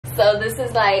So this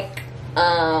is like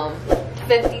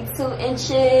 52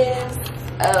 inches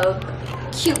of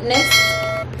cuteness.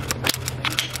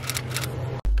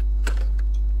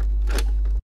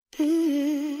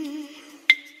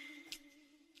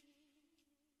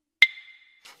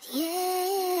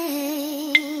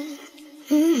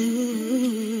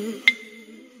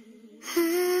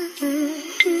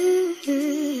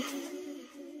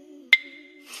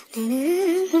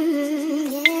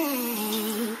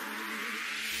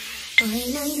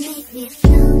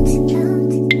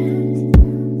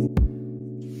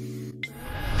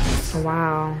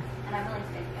 Wow.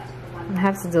 I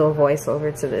have to do a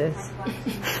voiceover to this.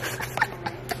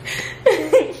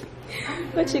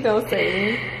 What you gonna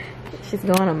say? She's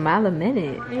going a mile a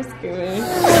minute. That's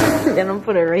good. Then I'm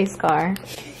put a race car.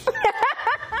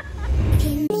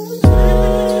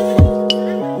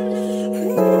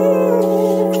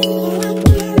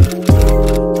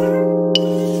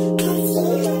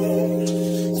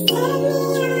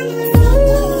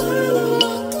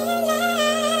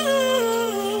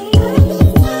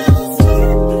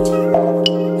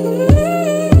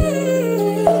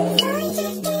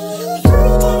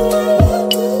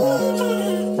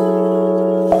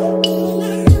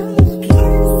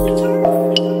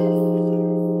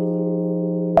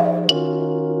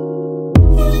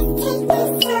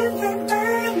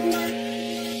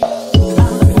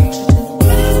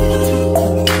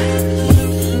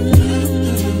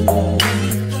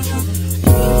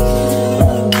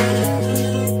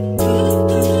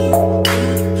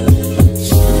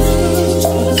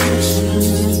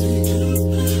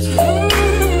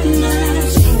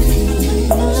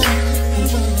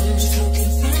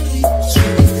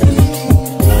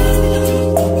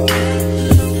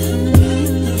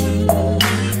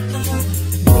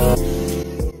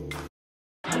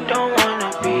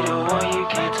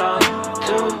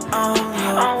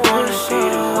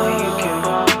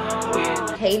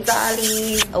 Hey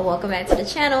dollies, welcome back to the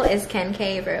channel. It's Ken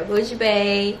K, Vera Bougie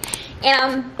Bae, and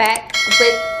I'm back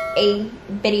with a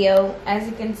video. As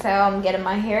you can tell, I'm getting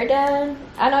my hair done.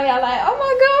 I know y'all like, oh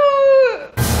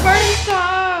my god, first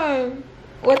time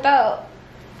without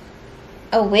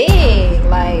a wig.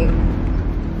 Like,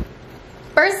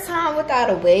 first time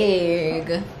without a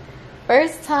wig.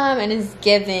 First time, and it's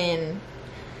given.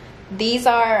 These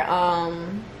are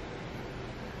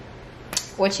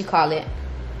what you call it?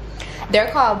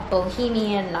 They're called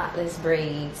Bohemian Knotless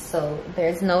Braids. So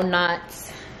there's no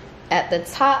knots at the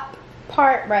top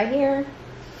part right here.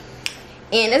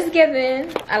 And it's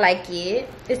given. I like it.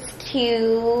 It's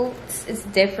cute. It's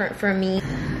different for me.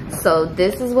 So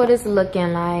this is what it's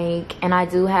looking like. And I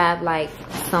do have like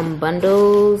some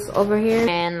bundles over here.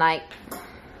 And like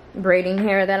braiding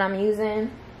hair that I'm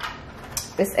using.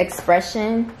 This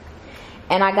expression.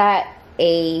 And I got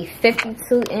a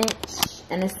 52 inch.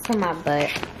 And it's to my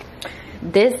butt.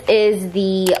 This is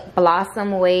the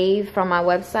Blossom Wave from my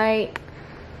website.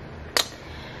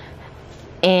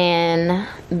 And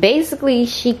basically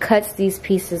she cuts these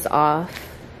pieces off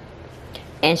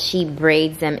and she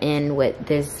braids them in with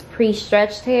this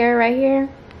pre-stretched hair right here.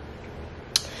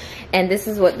 And this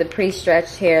is what the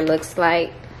pre-stretched hair looks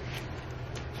like.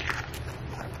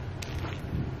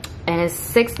 And it's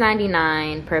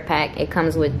 $6.99 per pack. It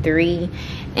comes with 3.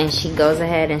 And she goes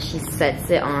ahead and she sets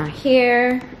it on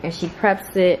here. And she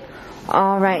preps it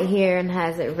all right here and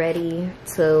has it ready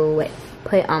to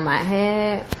put on my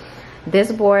head. This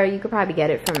board, you could probably get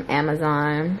it from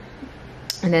Amazon.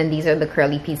 And then these are the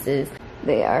curly pieces.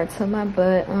 They are to my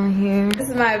butt on here. This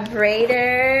is my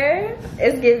braider.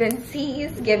 It's giving tea.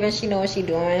 It's giving she knows what she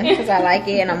doing. Because I like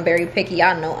it and I'm very picky.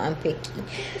 Y'all know I'm picky.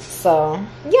 So,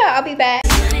 yeah, I'll be back.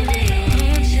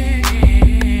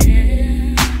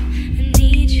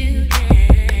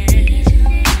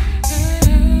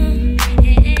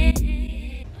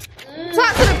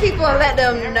 Talk to the people and let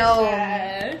them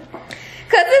know.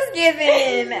 Cause it's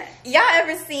giving. Y'all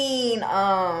ever seen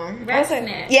Rap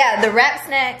snacks? Yeah, the rap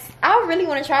snacks. I really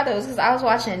want to try those because I was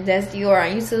watching Des Dior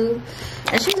on YouTube,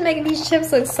 and she was making these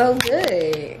chips look so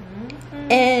good.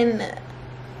 And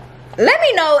let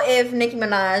me know if Nicki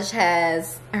Minaj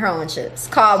has her own chips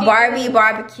called Barbie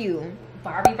Barbecue.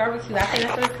 Barbie Barbecue, I think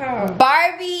that's what it's called.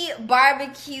 Barbie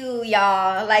Barbecue,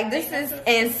 y'all. Like, this is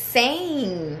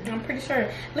insane. I'm pretty sure.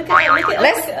 Look at it, look it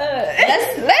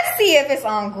up. Let's see if it's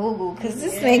on Google, because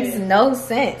this makes no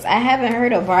sense. I haven't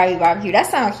heard of Barbie Barbecue. That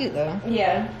sounds cute though.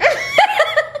 Yeah.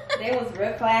 They was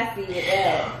real classy with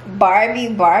that.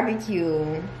 Barbie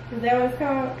Barbecue. Is that what it's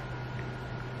called?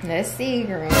 Let's see,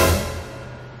 girl.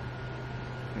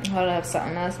 Hold up,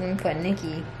 something else. Let me put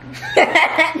Nikki.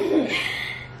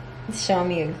 Show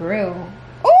me a grill. Ooh!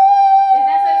 Is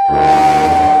that what it's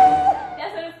called?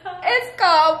 That's what it's called?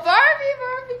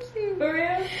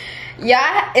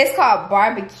 Yeah, it's called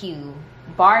barbecue.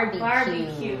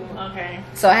 Barbecue. Okay.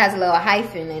 So it has a little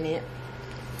hyphen in it.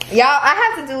 Y'all,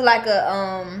 I have to do like a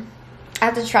I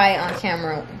have to try it on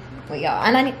camera with y'all.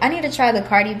 And I need to try the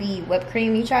Cardi B whipped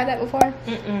cream. You tried that before?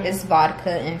 It's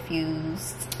vodka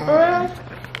infused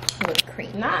whipped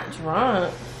cream. Not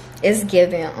drunk. It's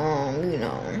giving you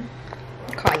know,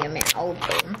 call your man over.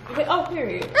 Wait, oh,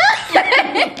 period.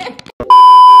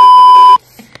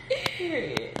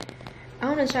 Period. I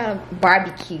want to try the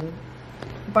barbecue.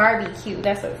 Barbecue.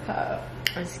 That's what it's called.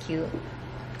 That's cute.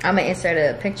 I'm gonna insert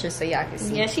a picture so y'all can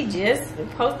see. Yeah, she just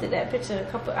posted that picture a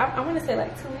couple. I want to say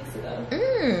like 2 weeks ago.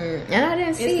 And I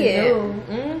didn't see it.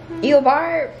 Mm-hmm. You a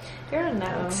barb? Girl,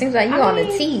 no. Seems like you on the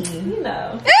T. You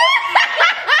know.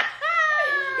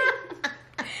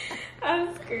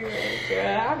 I'm scared,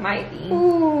 girl. I might be.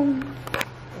 Ooh.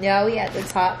 Yeah, we at the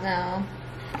top now.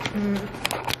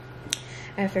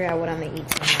 I gotta figure out what I'm gonna eat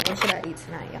tonight. What should I eat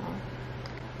tonight, y'all?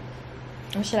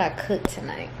 What should I cook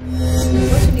tonight?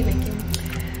 What you be making?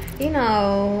 You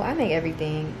know, I make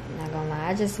everything. Not gonna lie.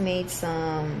 I just made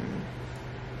some.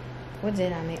 What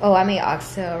did I make? Oh, I made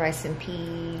oxtail, rice and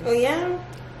peas. Oh yeah.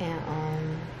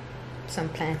 And some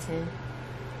plantain.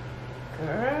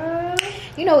 Girl.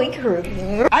 You know we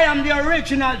Caribbean. I am the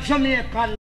original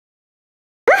Jamaican.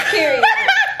 Period.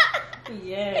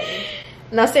 Yeah.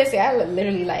 No, seriously, I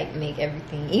literally like make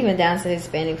everything, even down to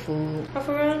Hispanic food. Oh,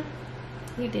 for real?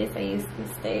 You did say you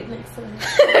stayed next to me.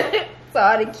 So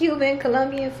all the Cuban,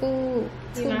 Colombian food,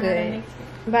 too good.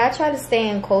 But I try to stay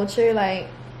in culture, like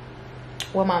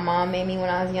what my mom made me when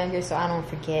I was younger, so I don't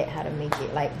forget how to make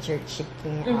it, like jerk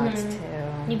chicken,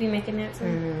 oxtail. You be making that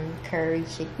too? Curry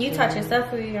chicken. You taught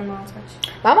yourself or your mom taught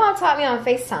you? My mom taught me on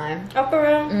FaceTime. Oh, for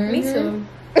real? Me too.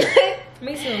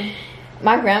 Me too.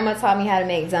 My grandma taught me how to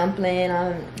make dumpling.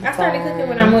 I started cooking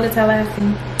when I moved to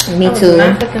Tallahassee. Me too.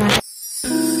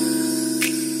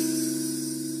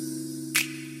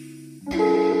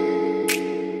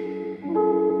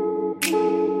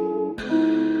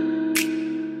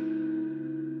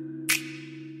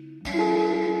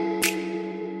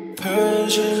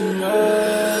 Persian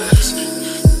eyes,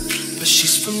 but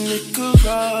she's from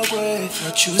Nicaragua.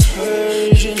 Thought you was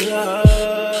Persian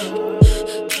love.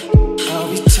 I'll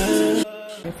return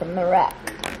from the rack,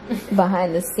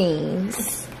 behind the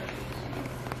scenes.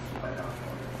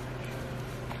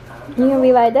 You're gonna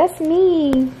be like, that's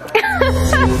me.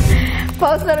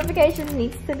 Post notifications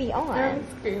needs to be on. I'm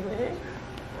screaming.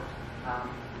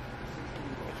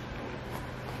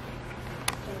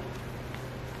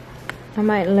 I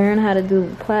might learn how to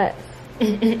do plaits.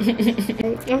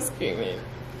 I'm screaming.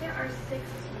 There are 16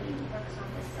 books on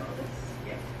this syllabus.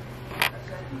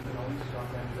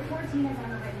 14 is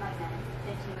unwritten by men,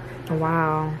 15 are written by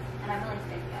Wow. women. And I'm willing to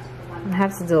take yes for one. I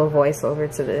have to do a voiceover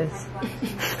to this.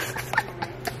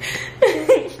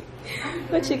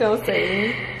 What you gonna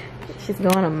say? She's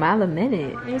going a mile a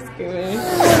minute. I'm screaming.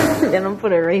 Then I'm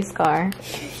put a race car.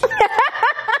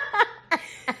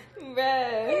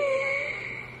 Bruh.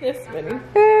 That's funny.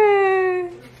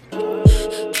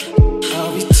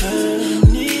 Are we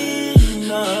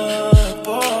turning up?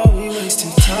 Are we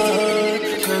wasting time?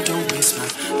 Girl, don't waste my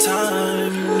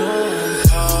time. You know I'm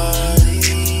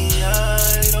party. I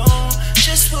don't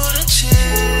just wanna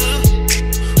chill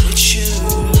with you.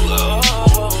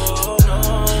 Oh no,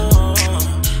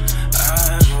 I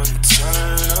wanna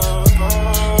turn up on.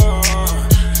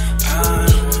 I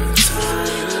wanna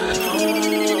turn on.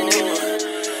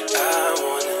 I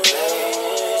wanna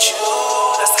let you.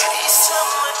 That's how these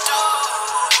summer do.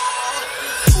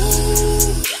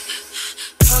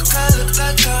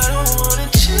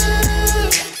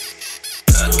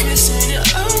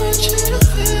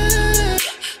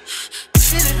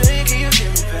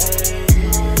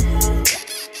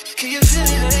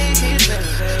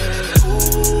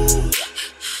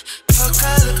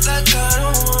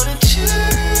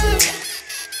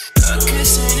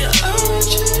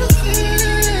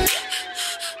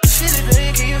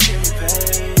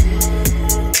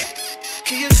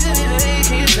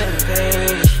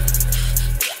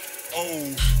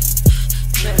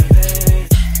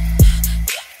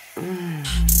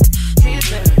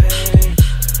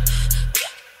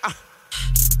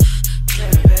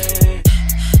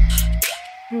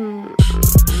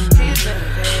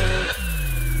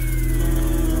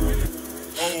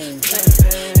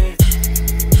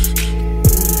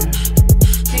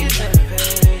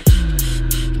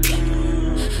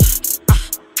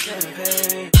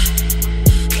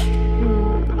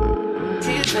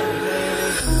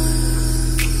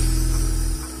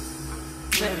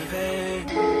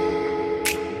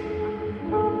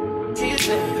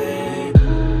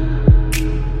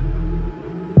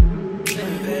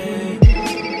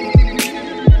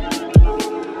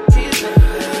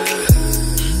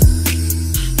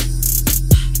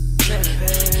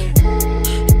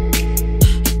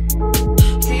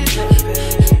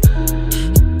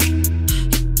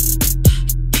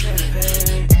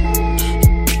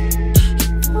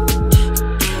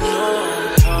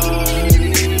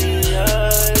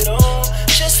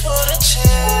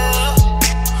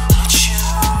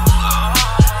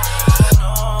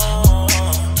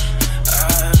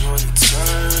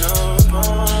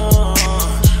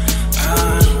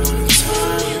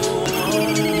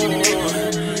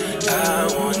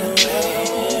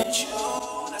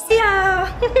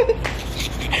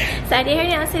 So I did her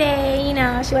nails today. You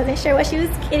know, she wasn't sure what she was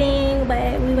getting,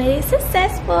 but we made it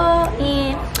successful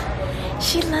and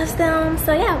she loves them.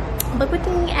 So yeah, book with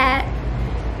me at,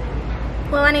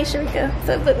 well, my name's Sharika,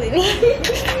 so book with me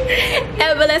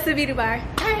at Blessed Beauty Bar.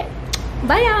 Alright,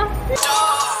 bye y'all.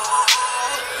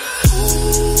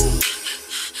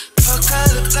 Fuck, I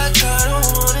look like I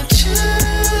don't wanna chill.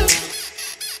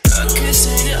 I guess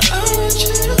in your eyes,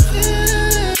 you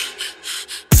feel.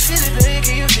 Feel it, baby,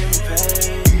 can you feel me,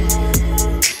 babe?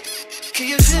 Can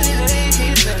you feel me, baby, can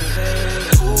you feel me, babe?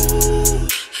 Ooh.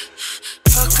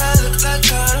 Fuck, I look like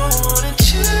I don't wanna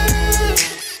chill.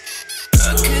 I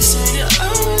guess in your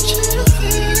eyes, you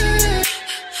feel.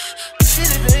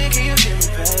 Feel it, baby, can you feel me,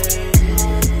 babe?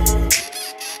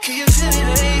 Can you feel me,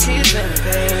 baby, can you feel me,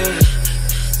 babe?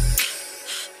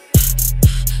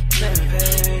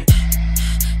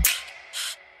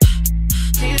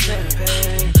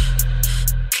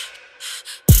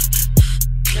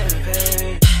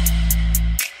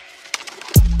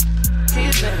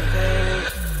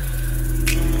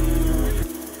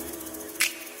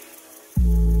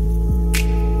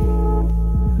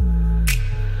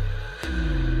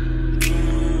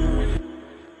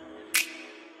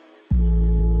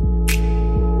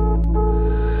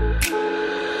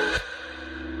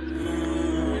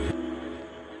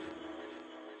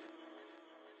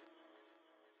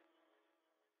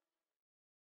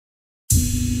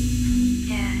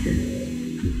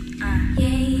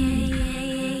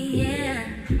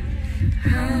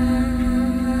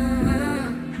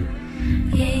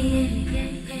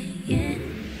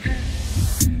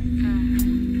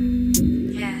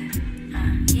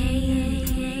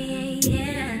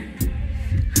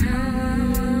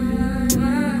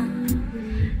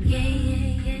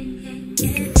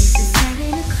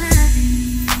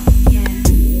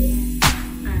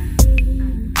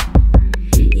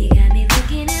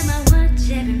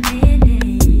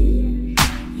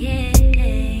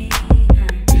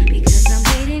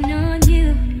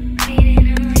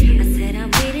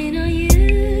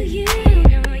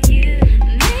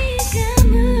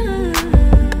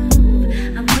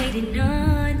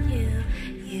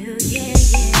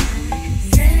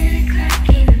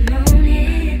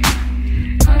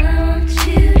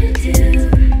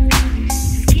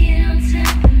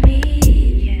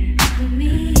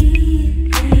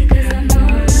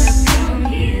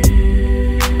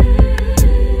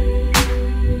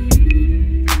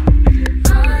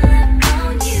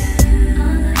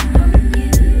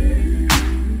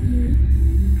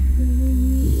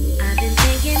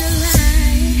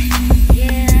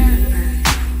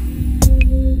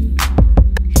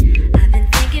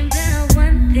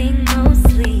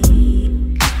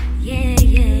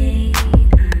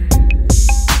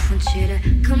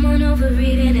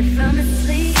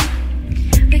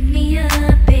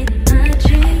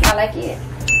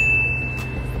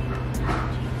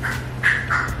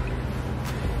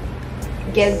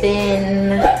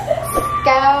 Giving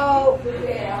scalp.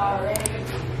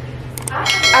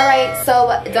 Alright,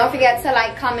 so don't forget to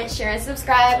like, comment, share, and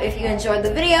subscribe if you enjoyed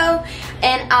the video.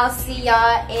 And I'll see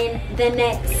y'all in the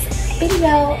next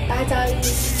video. Bye,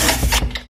 darlings.